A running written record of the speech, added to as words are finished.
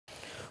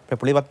आपल्या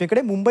पुढील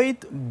बातमीकडे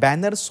मुंबईत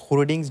बॅनर्स,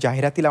 होर्डिंग्स,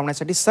 जाहिराती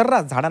लावण्यासाठी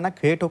सर्रास झाडांना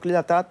खिळे ठोकले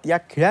जातात। या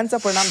खिळ्यांचा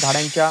परिणाम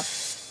झाडांच्या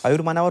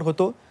आयुर्मानावर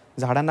होतो।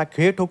 झाडांना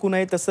खिळे ठोकू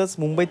नये तसंच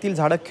मुंबईतील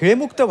झाडं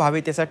खिळेमुक्त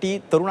व्हावे त्यासाठी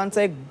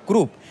तरुणांचा एक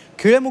ग्रुप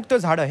खिळेमुक्त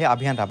झाडं हे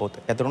अभियान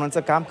राबवतं। या तरुणांचं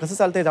काम कसं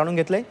चालतंय जाणून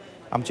घेतलंय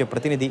आमचे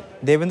प्रतिनिधी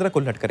देवेंद्र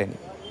कोल्हटकर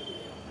यांनी।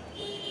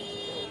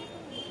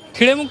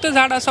 खिळेमुक्त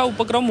झाड असा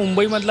उपक्रम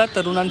मुंबईमधला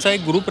तरुणांचा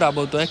एक ग्रुप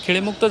राबवतोय।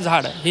 खिळेमुक्त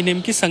झाड ही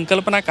नेमकी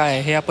संकल्पना काय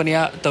आहे हे आपण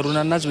या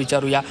तरुणांनाच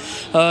विचारूया।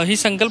 ही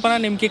संकल्पना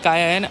नेमकी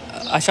काय आहे,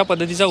 अशा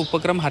पद्धतीचा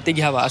उपक्रम हाती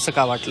घ्यावा असं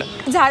का वाटलं?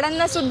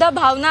 झाडांना सुद्धा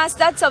भावना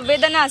असतात,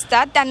 संवेदना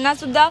असतात, त्यांना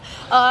सुद्धा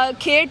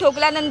खिळे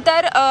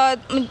ठोकल्यानंतर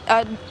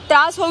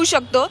त्रास होऊ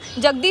शकतो।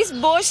 जगदीश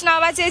बोस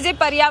नावाचे जे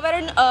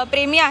पर्यावरण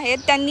प्रेमी आहेत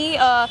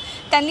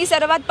त्यांनी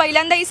सर्वात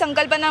पहिल्यांदा ही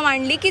संकल्पना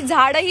मांडली की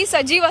झाडं ही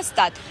सजीव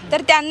असतात,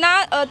 तर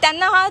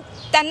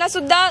त्यांना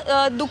सुद्धा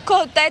दुःख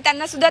होतंय,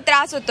 त्यांना सुद्धा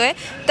त्रास होतोय।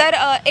 तर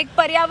एक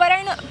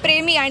पर्यावरण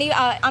प्रेमी आणि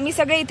आम्ही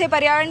सगळे इथे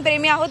पर्यावरण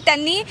प्रेमी आहोत,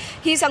 त्यांनी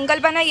ही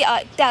संकल्पना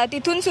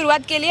तिथून सुरुवात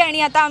केली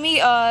आणि आता आम्ही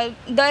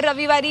दर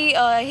रविवारी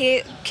हे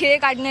खिळे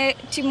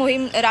काढण्याची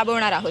मोहीम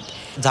राबवणार आहोत।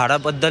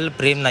 झाडाबद्दल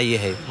प्रेम नाही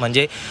आहे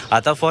म्हणजे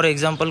आता फॉर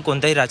एक्झाम्पल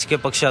कोणताही राजकीय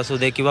पक्ष असू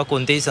दे किंवा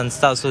कोणतीही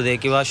संस्था असू दे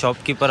किंवा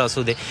शॉपकीपर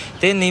असू दे,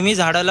 ते नेहमी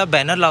झाडाला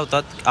बॅनर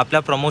लावतात, आपल्या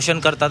प्रमोशन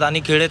करतात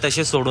आणि खिळे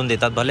तसे सोडून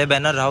देतात, भले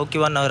बॅनर राहो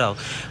किंवा न राहो।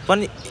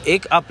 पण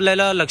एक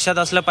आपल्याला लक्षात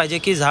असलं पाहिजे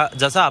की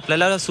जसं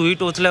आपल्याला सुई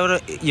टोचल्यावर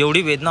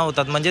एवढी वेदना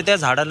होतात, म्हणजे त्या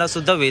झाडाला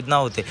सुद्धा वेदना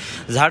होते।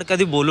 झाड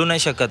कधी बोलू नाही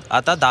शकत।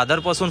 आता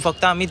दादरपासून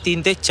फक्त आम्ही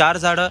 3 ते 4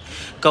 झाडं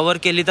कव्हर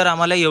केली तर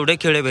आम्हाला एवढे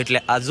खिळे भेटले।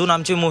 अजून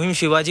आमची मोहीम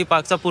शिवाजी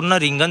पार्कचा पूर्ण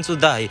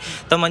रिंगणसुद्धा आहे,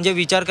 तर म्हणजे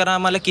विचार करा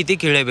आम्हाला किती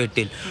खिळे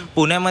भेटतील।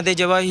 पुण्यामध्ये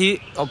जेव्हा ही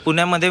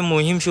पुण्यामध्ये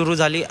मोहीम सुरू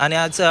झाली आणि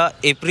आज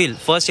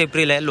 1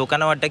 एप्रिल आहे,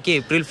 लोकांना वाटतं की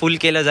एप्रिल फुल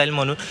केलं जाईल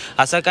म्हणून,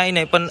 असं काही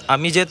नाही। पण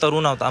आम्ही जे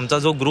तरुण आहोत, आमचा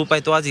जो ग्रुप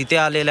आहे तो आज इथे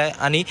आलेला आहे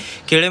आणि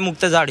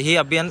खिळेमुक्त झाड ही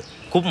अभियान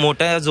खूप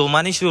मोठ्या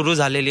जोमाने सुरू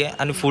झालेली आहे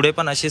आणि पुढे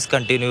पण अशीच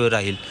कंटिन्यू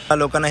राहील।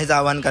 लोकांना हेच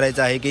आवाहन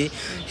करायचं आहे की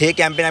हे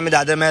कॅम्पेन आम्ही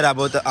दादरमध्ये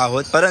राबवत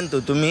आहोत, परंतु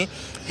तुम्ही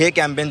हे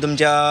कॅम्पेन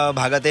तुमच्या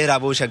भागातही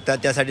राबवू शकता।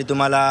 त्यासाठी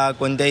तुम्हाला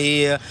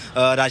कोणत्याही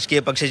राजकीय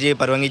पक्षाची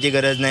परवानगीची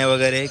गरज नाही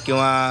वगैरे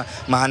किंवा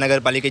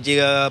महानगरपालिकेची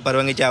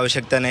परवानगीची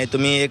आवश्यकता नाही।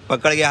 तुम्ही एक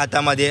पकड घ्या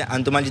हातामध्ये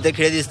आणि तुम्हाला जिथे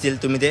खिळे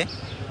दिसतील तुम्ही ते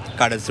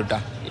काढत सुटा।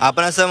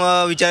 आपण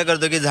असं विचार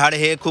करतो की झाड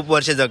हे खूप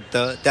वर्ष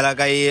जगतं, त्याला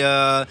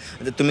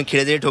काही तुम्ही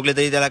खिळे जरी ठोकले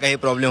तरी त्याला काही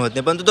प्रॉब्लेम होत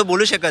नाही, परंतु तो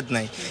बोलू शकत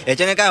नाही।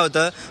 याच्याने काय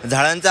होतं,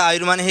 झाडांचं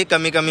आयुर्मान हे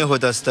कमी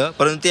होत असतं,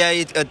 परंतु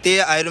ते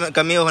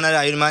कमी होणारं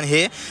आयुर्मान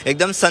हे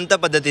एकदम संत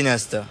पद्धतीने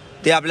असतं,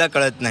 ते आपल्याला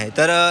कळत नाही।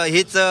 तर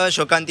हीच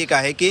शोकांतिक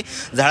आहे की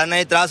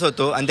झाडांनाही त्रास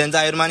होतो आणि त्यांचं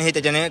आयुर्मान हे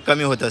त्याच्याने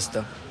कमी होत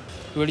असतं।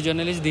 Video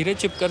journalist Dheeraj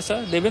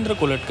चिपकरसह Devendra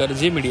Kolhatkar,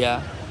 Zee media,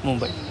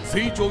 Mumbai.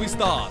 Zee 24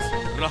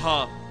 तास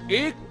रहा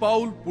एक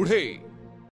पाऊल पुढे।